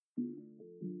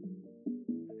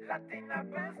Latina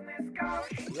business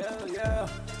coach. Yeah.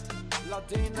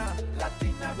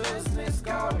 Latina business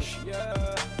coach.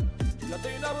 Yeah.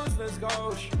 Latina business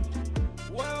coach.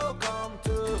 Welcome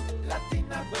to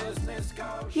Latina Business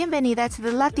Coach. Bienvenida to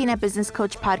the Latina Business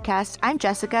Coach podcast. I'm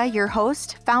Jessica, your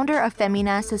host, founder of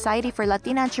Femina, Society for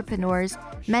Latina Entrepreneurs,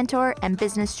 mentor, and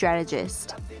business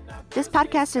strategist. This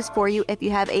podcast is for you if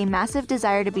you have a massive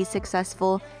desire to be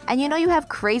successful and you know you have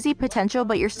crazy potential,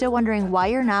 but you're still wondering why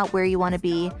you're not where you want to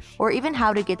be or even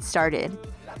how to get started.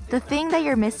 The thing that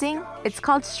you're missing, it's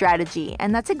called strategy.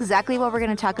 And that's exactly what we're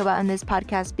going to talk about in this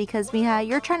podcast because, Mija,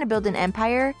 you're trying to build an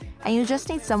empire and you just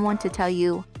need someone to tell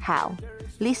you how.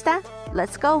 Lista?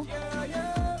 Let's go.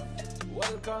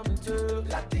 Welcome to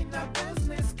Latina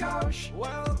Business Coach.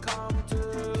 Welcome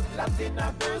to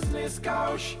Latina Business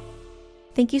Coach.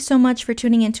 Thank you so much for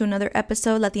tuning into another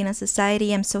episode, Latina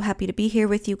Society. I'm so happy to be here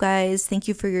with you guys. Thank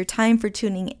you for your time, for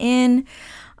tuning in.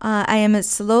 I am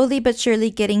slowly but surely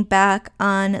getting back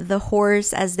on the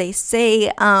horse, as they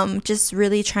say, just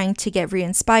really trying to get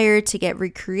re-inspired, to get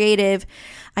recreative.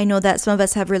 I know that some of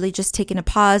us have really just taken a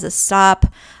pause, a stop,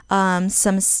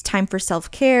 some time for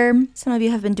self-care. Some of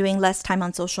you have been doing less time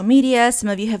on social media. Some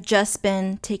of you have just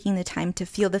been taking the time to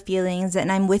feel the feelings,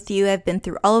 and I'm with you. I've been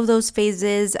through all of those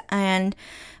phases, and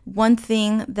one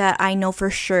thing that I know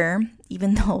for sure,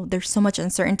 even though there's so much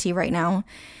uncertainty right now,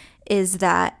 is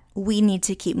that we need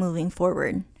to keep moving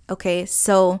forward. Okay,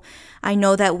 so I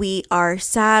know that we are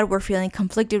sad, we're feeling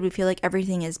conflicted, we feel like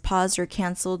everything is paused or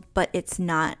canceled, but it's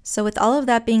not. So with all of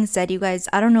that being said, you guys,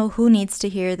 I don't know who needs to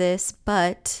hear this,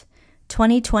 but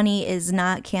 2020 is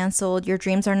not canceled. Your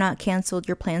dreams are not canceled.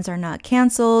 Your plans are not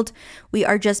canceled. We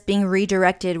are just being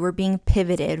redirected. We're being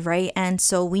pivoted, right? And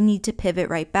so we need to pivot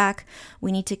right back.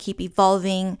 We need to keep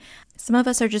evolving. Some of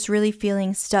us are just really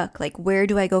feeling stuck. Like, where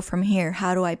do I go from here?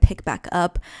 How do I pick back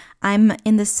up? I'm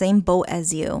in the same boat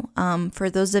as you. For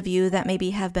those of you that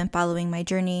maybe have been following my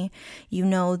journey, you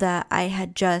know that I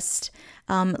had just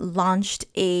launched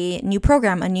a new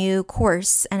program, a new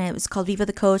course, and it was called Viva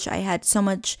the Coach. I had so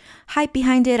much hype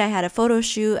behind it. I had a photo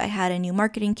shoot. I had a new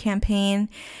marketing campaign.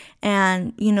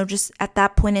 And, just at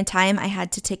that point in time, I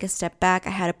had to take a step back.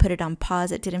 I had to put it on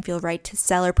pause. It didn't feel right to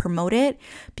sell or promote it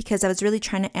because I was really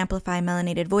trying to amplify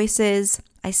melanated voices.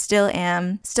 I still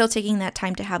am taking that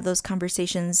time to have those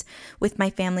conversations with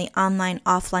my family, online,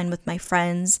 offline, with my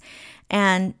friends.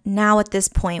 And now at this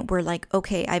point, we're like,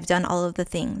 okay, I've done all of the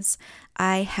things.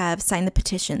 I have signed the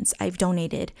petitions. I've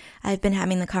donated. I've been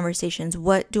having the conversations.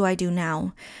 What do I do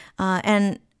now?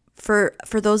 And for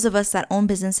those of us that own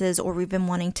businesses or we've been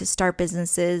wanting to start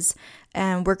businesses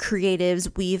and we're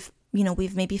creatives, we've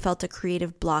maybe felt a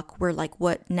creative block. We're like,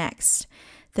 what next?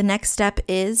 The next step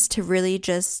is to really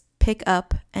just pick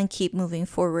up and keep moving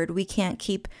forward. We can't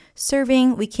keep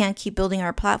serving. We can't keep building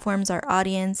our platforms, our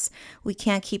audience. We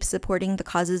can't keep supporting the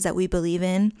causes that we believe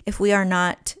in if we are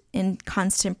not in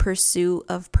constant pursuit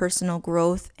of personal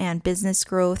growth and business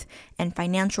growth and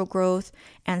financial growth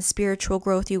and spiritual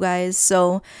growth, you guys.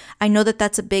 So I know that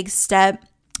that's a big step.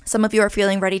 Some of you are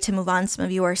feeling ready to move on. Some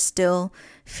of you are still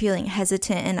feeling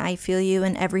hesitant, and I feel you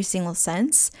in every single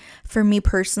sense. For me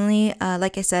personally,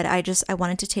 like I said, I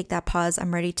wanted to take that pause.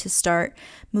 I'm ready to start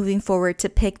moving forward, to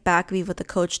pick back Viva the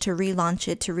Coach, to relaunch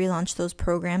it, to relaunch those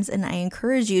programs. And I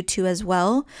encourage you to as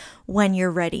well when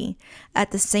you're ready.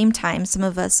 At the same time, some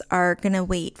of us are going to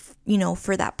wait,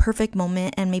 for that perfect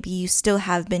moment. And maybe you still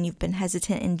have been, you've been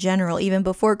hesitant in general, even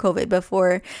before COVID,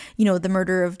 before, the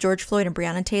murder of George Floyd and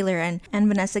Breonna Taylor and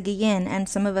Vanessa Guillen. And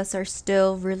some of us are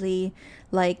still really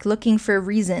like looking for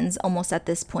reasons almost at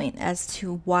this point as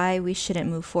to why we shouldn't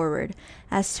move forward,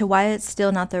 as to why it's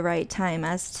still not the right time,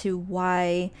 as to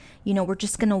why, we're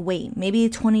just going to wait, maybe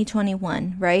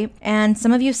 2021, right? And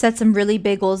some of you set some really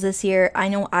big goals this year. I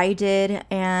know I did,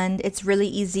 and it's really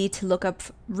easy to look up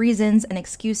reasons and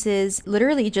excuses,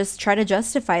 literally just try to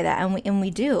justify that. And we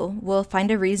do. We'll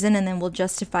find a reason and then we'll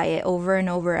justify it over and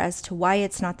over as to why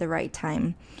it's not the right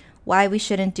time, why we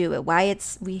shouldn't do it, why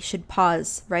we should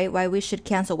pause, right? Why we should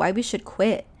cancel, why we should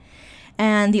quit.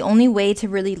 And the only way to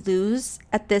really lose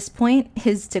at this point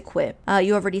is to quit.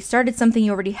 You already started something,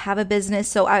 you already have a business.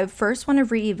 So I first want to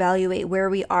reevaluate where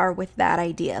we are with that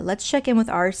idea. Let's check in with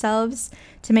ourselves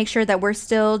to make sure that we're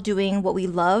still doing what we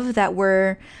love, that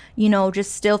we're,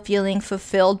 just still feeling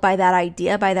fulfilled by that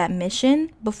idea, by that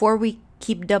mission, before we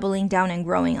keep doubling down and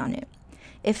growing on it.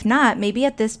 If not, maybe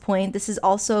at this point, this is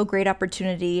also a great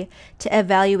opportunity to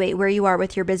evaluate where you are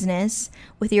with your business,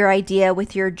 with your idea,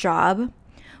 with your job,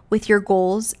 with your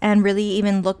goals, and really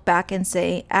even look back and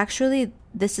say, actually,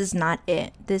 this is not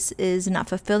it. This is not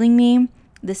fulfilling me.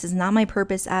 this is not my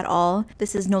purpose at all.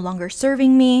 This is no longer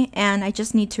serving me. And I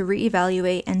just need to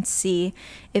reevaluate and see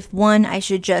if one, I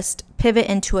should just pivot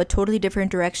into a totally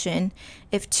different direction.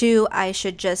 If two, I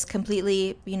should just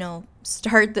completely,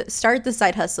 start the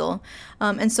side hustle.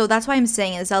 And so that's why I'm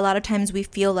saying is a lot of times we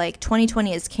feel like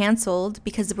 2020 is canceled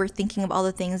because we're thinking of all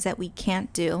the things that we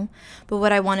can't do. But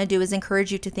what I want to do is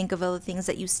encourage you to think of all the things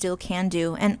that you still can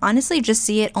do, and honestly just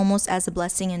see it almost as a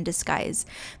blessing in disguise.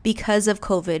 Because of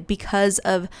COVID, because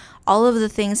of all of the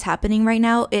things happening right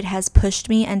now, it has pushed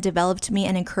me and developed me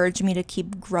and encouraged me to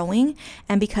keep growing.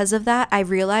 And because of that, I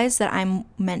realized that I'm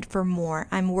meant for more.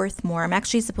 I'm worth more. I'm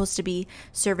actually supposed to be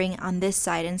serving on this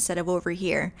side instead of over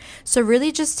here. So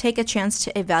really just take a chance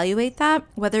to evaluate that,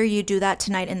 whether you do that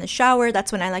tonight in the shower.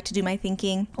 That's when I like to do my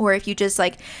thinking. Or if you just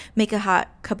make a hot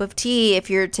cup of tea, if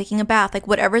you're taking a bath,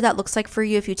 whatever that looks like for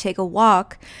you, if you take a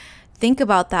walk, think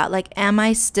about that. Am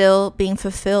I still being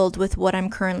fulfilled with what I'm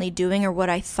currently doing or what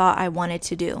I thought I wanted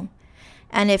to do?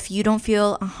 And if you don't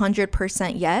feel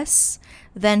 100% yes,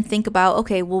 then think about,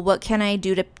 okay, well, what can I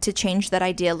do to change that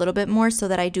idea a little bit more so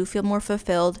that I do feel more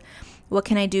fulfilled? What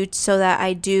can I do so that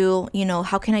I do,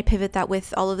 how can I pivot that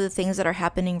with all of the things that are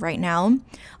happening right now,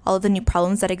 all of the new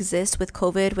problems that exist with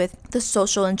COVID, with the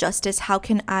social injustice? How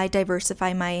can I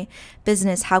diversify my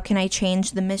business? How can I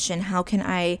change the mission? How can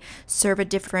I serve a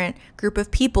different group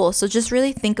of people? So just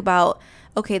really think about,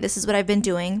 okay, this is what I've been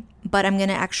doing, but I'm going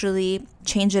to actually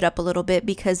change it up a little bit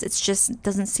because it just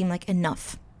doesn't seem like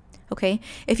enough. Okay,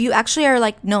 if you actually are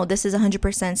like, no, this is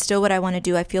 100% still what I want to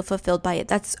do, I feel fulfilled by it,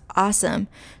 that's awesome.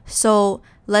 So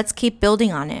let's keep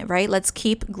building on it, right? Let's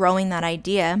keep growing that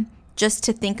idea. Just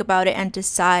to think about it and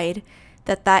decide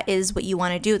that that is what you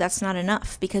want to do, that's not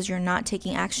enough because you're not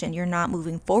taking action. You're not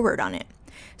moving forward on it.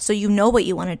 So you know what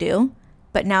you want to do,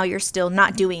 but now you're still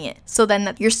not doing it. So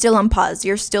then you're still on pause.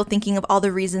 You're still thinking of all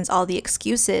the reasons, all the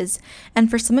excuses.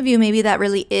 And for some of you, maybe that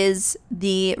really is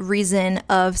the reason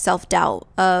of self-doubt,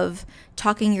 of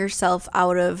talking yourself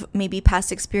out of maybe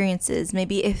past experiences.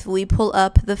 Maybe if we pull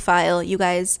up the file, you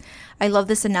guys, I love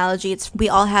this analogy. We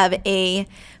all have a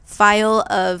file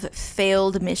of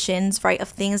failed missions, right? Of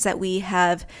things that we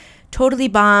have totally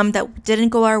bombed, that didn't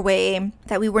go our way,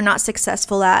 that we were not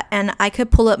successful at. And I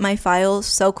could pull up my file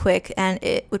so quick and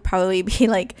it would probably be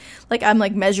like I'm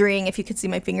measuring, if you could see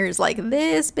my fingers,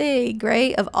 this big,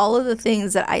 right? Of all of the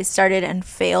things that I started and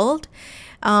failed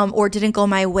or didn't go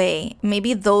my way.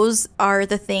 Maybe those are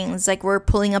the things, we're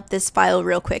pulling up this file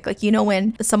real quick.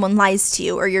 When someone lies to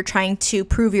you or you're trying to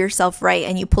prove yourself right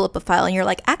and you pull up a file and you're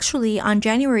like, actually on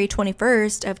January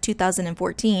 21st of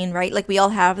 2014, right? We all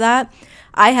have that.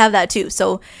 I have that too.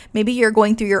 So maybe you're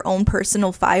going through your own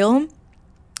personal file.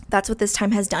 That's what this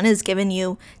time has done, is given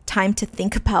you time to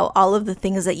think about all of the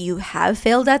things that you have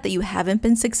failed at, that you haven't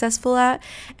been successful at.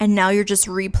 And now you're just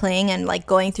replaying and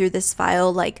going through this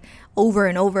file over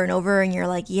and over and over. And you're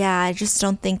like, yeah, I just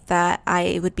don't think that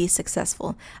I would be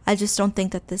successful. I just don't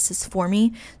think that this is for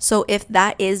me. So if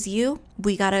that is you,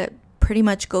 we got to pretty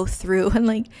much go through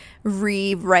and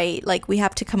rewrite. We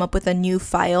have to come up with a new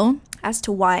file as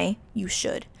to why you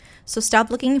should. So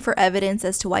stop looking for evidence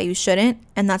as to why you shouldn't.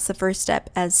 And that's the first step,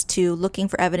 as to looking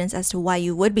for evidence as to why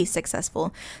you would be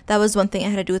successful. That was one thing I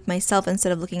had to do with myself.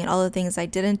 Instead of looking at all the things I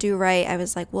didn't do right, I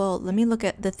was like, well, let me look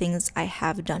at the things I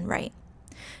have done right.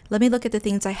 Let me look at the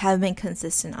things I have been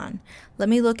consistent on. Let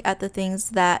me look at the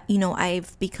things that,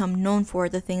 I've become known for,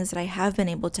 the things that I have been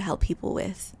able to help people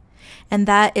with. And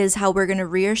that is how we're going to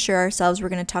reassure ourselves. We're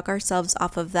going to talk ourselves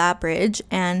off of that bridge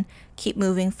and keep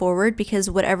moving forward, because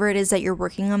whatever it is that you're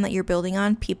working on, that you're building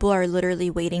on, people are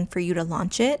literally waiting for you to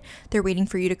launch it. They're waiting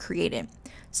for you to create it.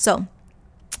 So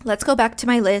let's go back to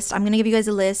my list. I'm going to give you guys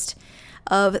a list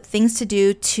of things to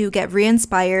do to get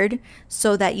re-inspired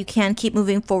so that you can keep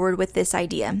moving forward with this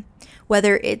idea.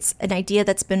 Whether it's an idea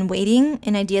that's been waiting,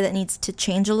 an idea that needs to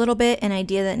change a little bit, an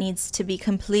idea that needs to be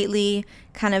completely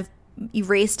kind of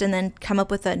erased and then come up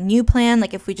with a new plan.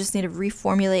 If we just need to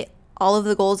reformulate all of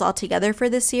the goals altogether for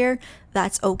this year,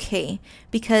 that's okay,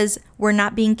 because we're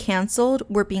not being canceled,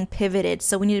 we're being pivoted.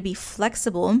 So we need to be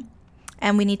flexible,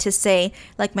 and we need to say,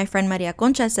 like my friend Maria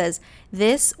Concha says,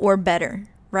 this or better,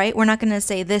 right? We're not going to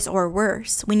say this or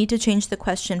worse. We need to change the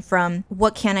question from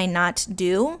what can I not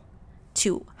do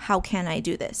to how can I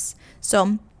do this?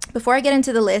 So before I get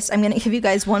into the list, I'm going to give you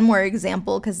guys one more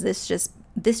example, because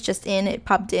it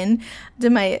popped in to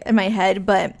my head.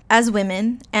 But as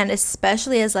women, and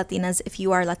especially as Latinas, if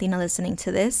you are Latina listening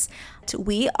to this,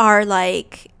 we are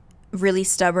really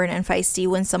stubborn and feisty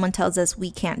when someone tells us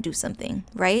we can't do something,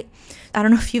 right? I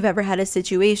don't know if you've ever had a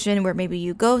situation where maybe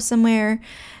you go somewhere.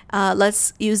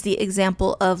 Let's use the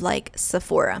example of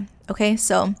Sephora. Okay,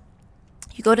 so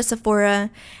You go to Sephora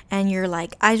and you're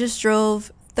like, I just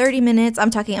drove 30 minutes. I'm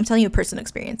telling you a personal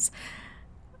experience.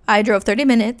 I drove 30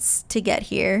 minutes to get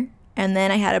here, and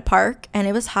then I had to park, and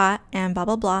it was hot, and blah,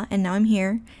 blah, blah, and now I'm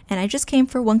here, and I just came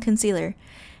for one concealer.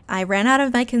 I ran out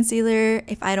of my concealer.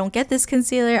 If I don't get this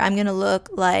concealer, I'm going to look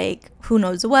like who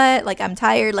knows what, like I'm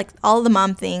tired, like all the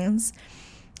mom things.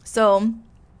 So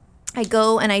I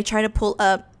go and I try to pull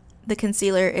up the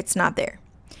concealer. It's not there.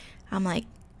 I'm like,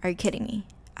 are you kidding me?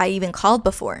 I even called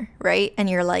before, right? And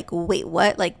you're like, wait,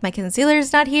 what? Like my concealer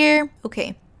is not here?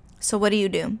 Okay, so what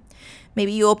do?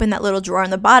 Maybe you open that little drawer on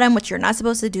the bottom, which you're not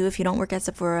supposed to do if you don't work at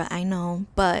Sephora. I know,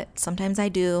 but sometimes I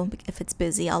do. If it's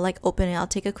busy, I'll like open it. I'll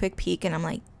take a quick peek and I'm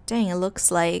like, dang, it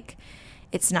looks like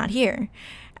it's not here.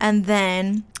 And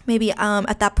then maybe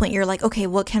at that point you're like, okay,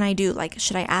 what can I do? Like,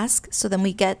 should I ask? So then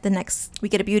we get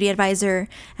a beauty advisor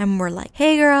and we're like,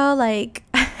 hey girl, like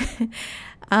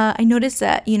I noticed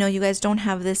that, you guys don't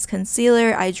have this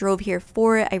concealer. I drove here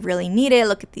for it. I really need it.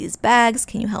 Look at these bags.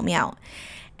 Can you help me out?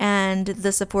 And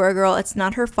the Sephora girl, it's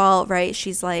not her fault, right?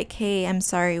 She's like, hey, I'm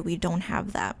sorry, we don't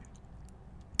have that.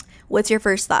 What's your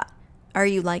first thought? Are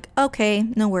you like, okay,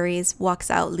 no worries, walks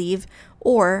out, leave?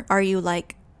 Or are you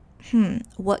like,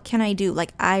 what can I do?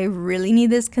 Like, I really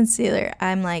need this concealer.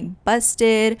 I'm like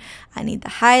busted. I need the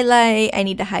highlight. I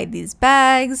need to hide these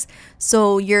bags.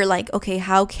 So you're like, okay,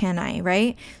 how can I,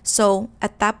 right? So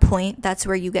at that point, that's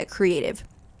where you get creative.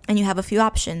 And you have a few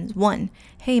options. One,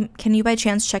 hey, can you by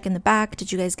chance check in the back?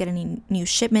 Did you guys get any new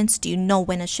shipments? Do you know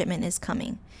when a shipment is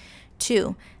coming?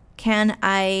 Two, can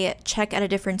I check at a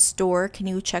different store? Can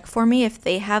you check for me if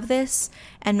they have this?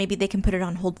 And maybe they can put it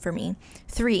on hold for me.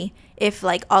 Three, if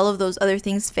like all of those other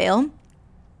things fail,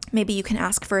 maybe you can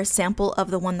ask for a sample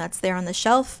of the one that's there on the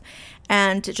shelf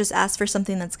and just ask for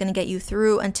something that's going to get you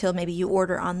through until maybe you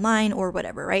order online or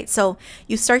whatever, right? So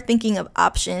you start thinking of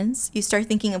options. You start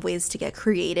thinking of ways to get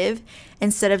creative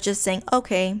instead of just saying,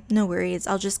 okay, no worries,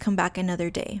 I'll just come back another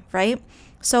day, right?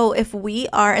 So if we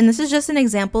are, and this is just an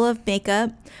example of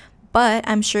makeup, but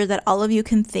I'm sure that all of you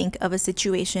can think of a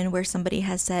situation where somebody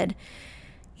has said,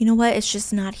 you know what, it's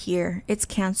just not here. It's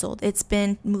canceled. It's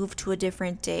been moved to a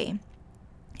different day.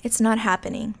 It's not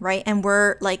happening, right? And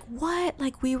we're like, what?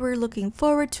 Like we were looking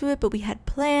forward to it, but we had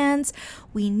plans.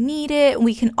 We need it.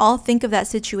 We can all think of that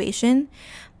situation.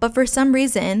 But for some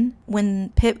reason,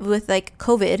 with like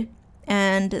COVID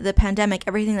and the pandemic,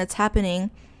 everything that's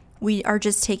happening, we are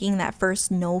just taking that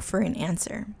first no for an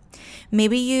answer.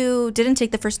 Maybe you didn't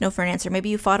take the first no for an answer. Maybe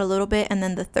you fought a little bit, and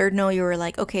then the third no, you were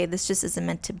like, okay, this just isn't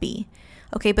meant to be.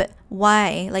 Okay, but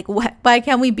why? Like, why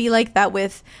can't we be like that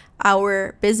with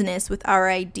our business, with our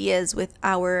ideas, with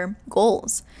our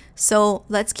goals? So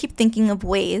let's keep thinking of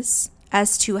ways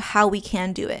as to how we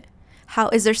can do it. How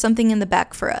is there something in the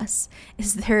back for us?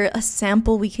 Is there a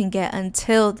sample we can get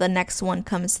until the next one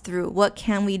comes through? What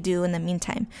can we do in the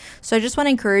meantime? So I just want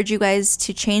to encourage you guys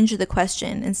to change the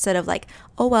question instead of like,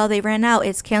 oh, well, they ran out.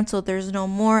 It's canceled. There's no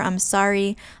more. I'm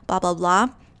sorry, blah, blah, blah.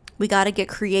 We got to get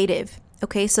creative.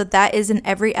 Okay, so that is in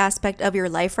every aspect of your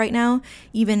life right now,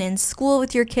 even in school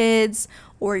with your kids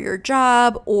or your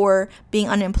job or being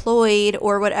unemployed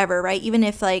or whatever, right? Even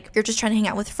if like you're just trying to hang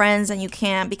out with friends and you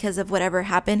can't because of whatever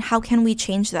happened, how can we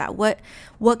change that? What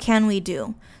can we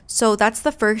do? So that's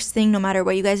the first thing, no matter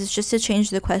what, you guys, is just to change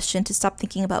the question, to stop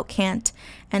thinking about can't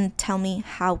and tell me,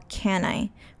 how can I,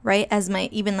 right? As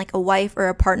even like a wife or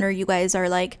a partner, you guys are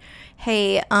like,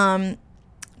 hey,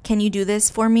 can you do this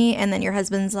for me? And then your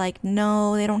husband's like,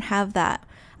 no, they don't have that.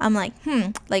 I'm like,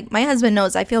 like my husband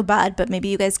knows I feel bad, but maybe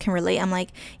you guys can relate. I'm like,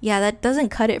 yeah, that doesn't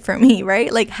cut it for me,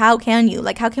 right? Like, how can you?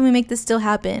 Like, how can we make this still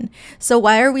happen? So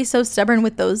why are we so stubborn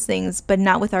with those things, but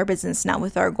not with our business, not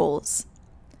with our goals?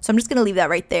 So I'm just going to leave that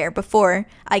right there before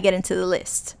I get into the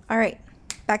list. All right,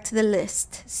 back to the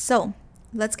list. So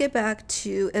let's get back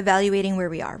to evaluating where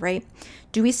we are, right?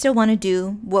 Do we still want to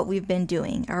do what we've been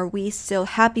doing? Are we still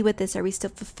happy with this? Are we still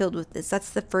fulfilled with this? That's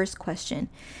the first question.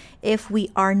 If we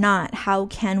are not, how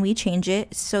can we change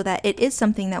it so that it is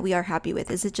something that we are happy with?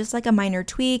 Is it just like a minor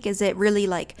tweak? Is it really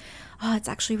like, oh, it's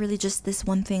actually really just this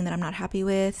one thing that I'm not happy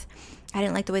with? I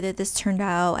didn't like the way that this turned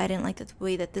out. I didn't like the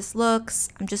way that this looks.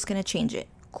 I'm just going to change it.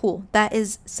 Cool. That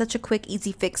is such a quick,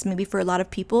 easy fix maybe for a lot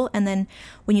of people. And then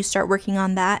when you start working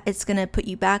on that, it's going to put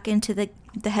you back into the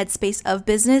headspace of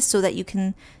business so that you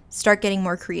can start getting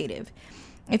more creative.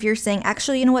 If you're saying,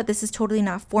 actually, you know what, this is totally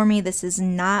not for me. This is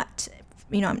not,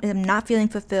 I'm not feeling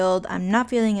fulfilled. I'm not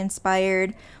feeling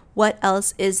inspired. What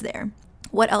else is there?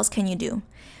 What else can you do?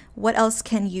 What else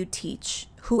can you teach?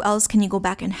 Who else can you go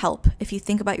back and help? If you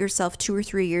think about yourself 2 or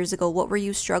 3 years ago, what were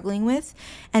you struggling with?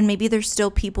 And maybe there's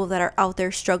still people that are out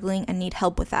there struggling and need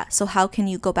help with that. So how can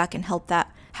you go back and help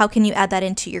that How can you add that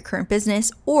into your current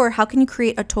business? Or how can you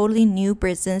create a totally new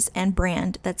business and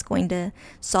brand that's going to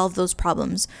solve those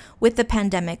problems? With the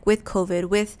pandemic, with COVID,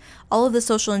 with all of the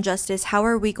social injustice, how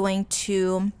are we going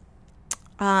to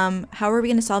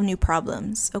solve new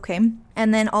problems? Okay.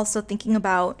 And then also thinking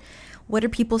about, what are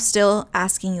people still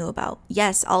asking you about?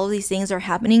 Yes, all of these things are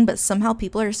happening, but somehow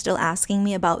people are still asking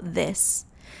me about this.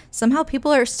 Somehow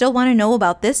people are still want to know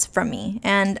about this from me.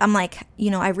 And I'm like,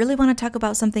 I really want to talk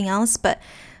about something else, but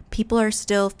people are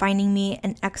still finding me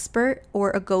an expert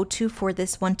or a go-to for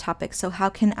this one topic. So how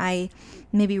can I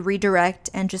maybe redirect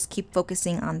and just keep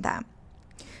focusing on that?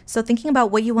 So thinking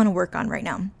about what you want to work on right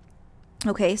now.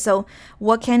 Okay, so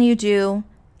what can you do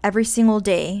every single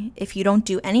day if you don't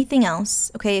do anything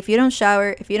else? Okay, if you don't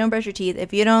shower, if you don't brush your teeth,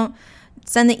 if you don't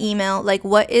send the email, like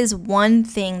what is one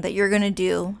thing that you're going to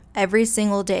do every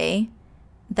single day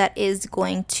that is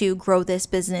going to grow this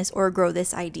business or grow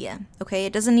this idea? Okay,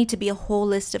 it doesn't need to be a whole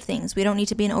list of things. We don't need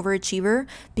to be an overachiever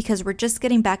because we're just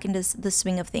getting back into the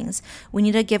swing of things. We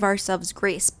need to give ourselves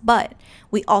grace, but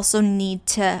we also need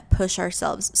to push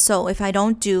ourselves. So if I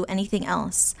don't do anything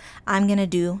else, I'm going to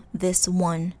do this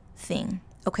one thing.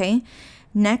 Okay,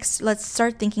 next, let's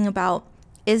start thinking about,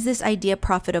 is this idea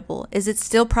profitable? Is it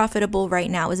still profitable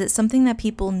right now? Is it something that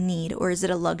people need, or is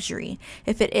it a luxury?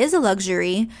 If it is a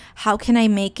luxury, how can I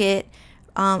make it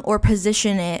or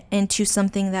position it into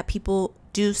something that people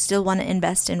do still want to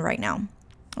invest in right now?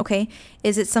 Okay,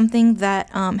 is it something that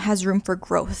has room for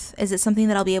growth? Is it something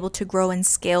that I'll be able to grow and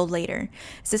scale later?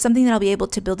 Is it something that I'll be able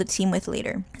to build a team with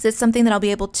later? Is it something that I'll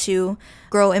be able to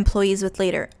grow employees with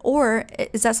later? Or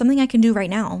is that something I can do right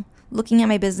now? Looking at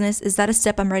my business, is that a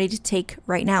step I'm ready to take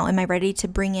right now? Am I ready to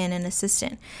bring in an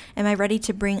assistant? Am I ready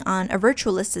to bring on a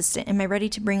virtual assistant? Am I ready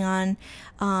to bring on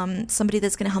somebody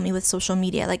that's going to help me with social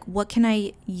media? Like, what can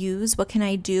I use? What can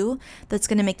I do that's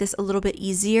going to make this a little bit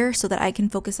easier so that I can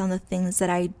focus on the things that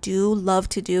I do love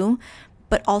to do,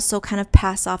 but also kind of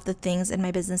pass off the things in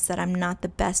my business that I'm not the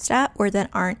best at or that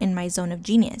aren't in my zone of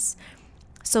genius?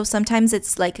 So sometimes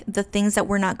it's like the things that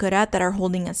we're not good at that are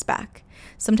holding us back.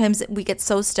 Sometimes we get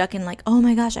so stuck in like, oh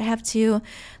my gosh, I have to,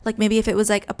 like maybe if it was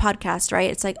like a podcast, right?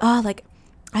 It's like, oh, like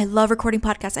I love recording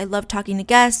podcasts. I love talking to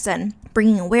guests and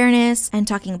bringing awareness and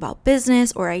talking about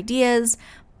business or ideas,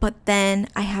 but then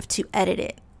I have to edit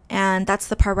it. And that's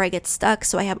the part where I get stuck.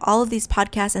 So I have all of these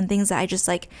podcasts and things that I just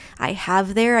like, I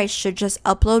have there, I should just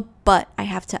upload, but I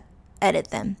have to edit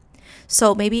them.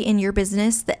 So maybe in your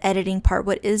business, the editing part,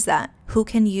 what is that? Who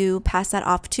can you pass that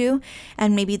off to?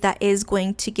 And maybe that is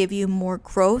going to give you more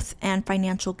growth and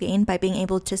financial gain by being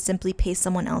able to simply pay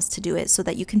someone else to do it so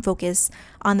that you can focus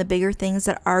on the bigger things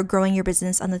that are growing your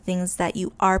business, on the things that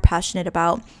you are passionate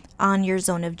about, on your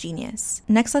zone of genius.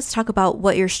 Next, let's talk about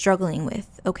what you're struggling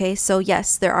with. Okay, so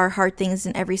yes, there are hard things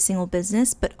in every single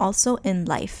business, but also in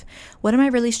life. What am I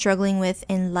really struggling with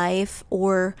in life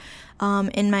or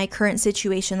in my current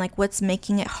situation? Like, what's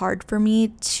making it hard for me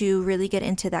to really get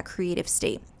into that creative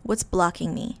state? What's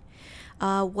blocking me?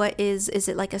 What is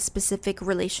it like a specific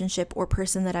relationship or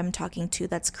person that I'm talking to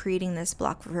that's creating this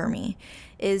block for me?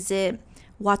 Is it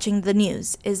watching the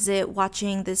news? Is it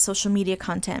watching this social media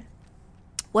content?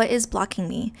 What is blocking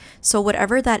me? So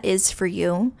whatever that is for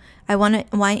you, I want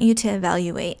you to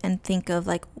evaluate and think of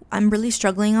like, I'm really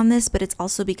struggling on this, but it's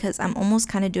also because I'm almost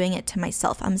kind of doing it to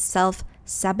myself. I'm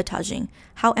self-sabotaging.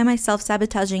 How am I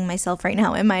self-sabotaging myself right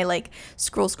now? Am I like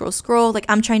scroll? Like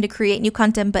I'm trying to create new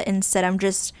content, but instead I'm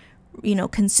just,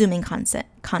 consuming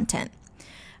content.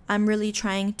 I'm really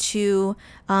trying to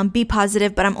be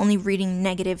positive, but I'm only reading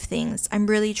negative things. I'm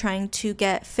really trying to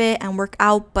get fit and work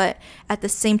out, but at the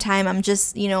same time, I'm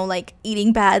just, like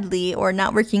eating badly or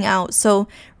not working out. So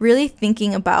really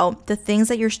thinking about the things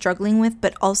that you're struggling with,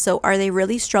 but also, are they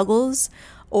really struggles?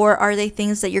 Or are they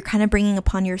things that you're kind of bringing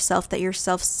upon yourself that you're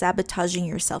self-sabotaging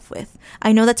yourself with?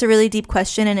 I know that's a really deep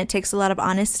question and it takes a lot of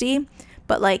honesty,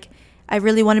 but like, I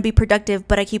really want to be productive,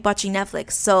 but I keep watching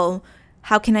Netflix. So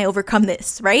how can I overcome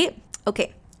this, right?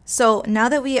 Okay, so now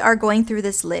that we are going through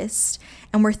this list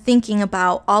and we're thinking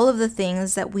about all of the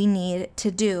things that we need to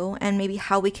do and maybe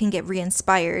how we can get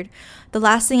re-inspired, the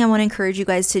last thing I want to encourage you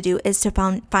guys to do is to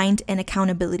find an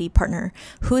accountability partner.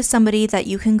 Who is somebody that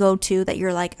you can go to that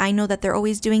you're like, I know that they're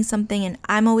always doing something and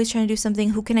I'm always trying to do something.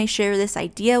 Who can I share this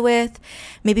idea with?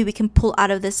 Maybe we can pull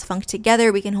out of this funk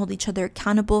together. We can hold each other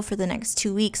accountable for the next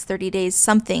 2 weeks, 30 days,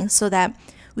 something so that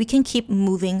we can keep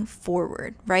moving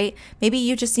forward, right? Maybe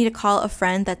you just need to call a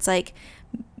friend that's like,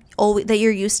 that you're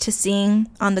used to seeing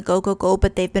on the go,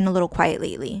 but they've been a little quiet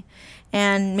lately.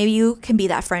 And maybe you can be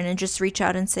that friend and just reach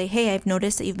out and say, hey, I've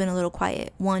noticed that you've been a little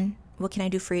quiet. One, what can I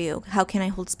do for you? How can I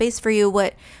hold space for you?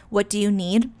 What do you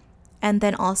need? And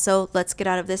then also, let's get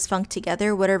out of this funk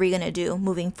together. What are we going to do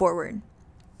moving forward?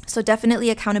 So definitely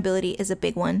accountability is a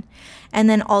big one. And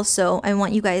then also, I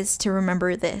want you guys to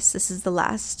remember this. This is the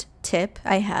last tip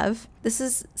I have. This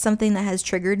is something that has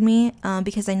triggered me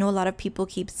because I know a lot of people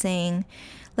keep saying,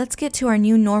 let's get to our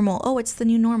new normal. Oh, it's the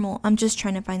new normal. I'm just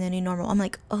trying to find the new normal. I'm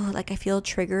like, oh, like I feel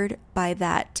triggered by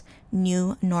that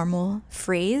new normal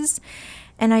phrase.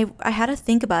 And I had to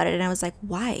think about it, and I was like,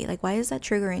 why? Like, why is that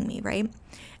triggering me, right?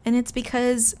 And it's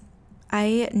because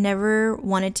I never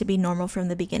wanted to be normal from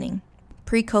the beginning.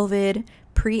 Pre-COVID,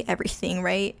 pre-everything,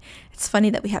 right? It's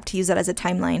funny that we have to use that as a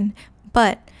timeline,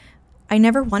 but I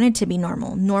never wanted to be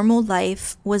normal. Normal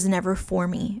life was never for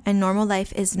me, and normal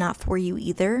life is not for you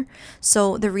either.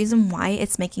 So the reason why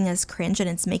it's making us cringe and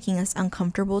it's making us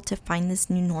uncomfortable to find this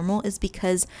new normal is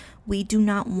because we do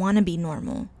not want to be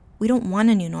normal. We don't want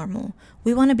a new normal.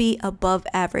 We want to be above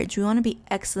average. We want to be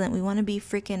excellent. We want to be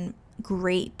freaking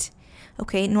great.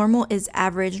 Okay, normal is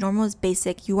average. Normal is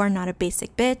basic. You are not a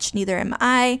basic bitch. Neither am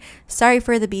I. Sorry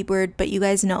for the B word, but you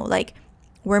guys know, like,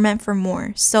 we're meant for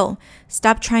more. So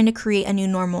stop trying to create a new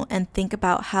normal and think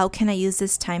about how can I use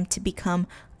this time to become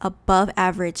above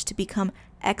average, to become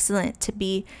excellent, to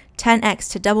be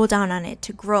 10x, to double down on it,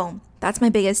 to grow. That's my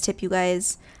biggest tip, you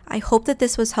guys. I hope that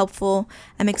this was helpful.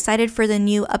 I'm excited for the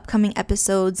new upcoming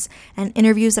episodes and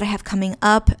interviews that I have coming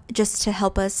up just to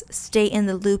help us stay in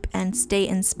the loop and stay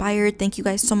inspired. Thank you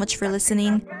guys so much for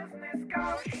listening.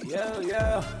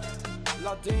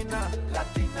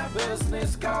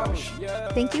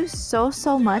 Thank you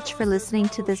so much for listening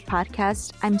to this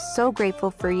podcast. I'm so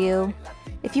grateful for you.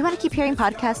 If you want to keep hearing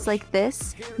podcasts like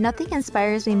this, nothing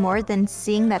inspires me more than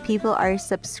seeing that people are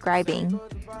subscribing.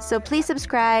 So please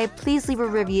subscribe, please leave a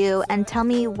review, and tell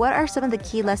me what are some of the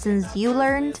key lessons you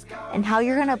learned and how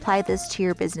you're going to apply this to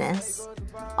your business.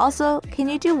 Also, can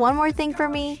you do one more thing for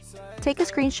me? Take a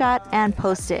screenshot and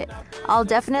post it. I'll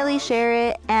definitely share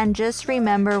it, and just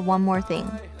remember one more thing.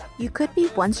 You could be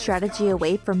one strategy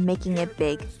away from making it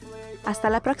big.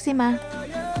 Hasta la próxima.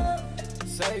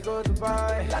 Say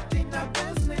goodbye, Latina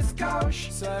Business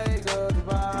Couch. Say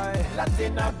goodbye,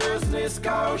 Latina Business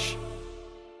Couch.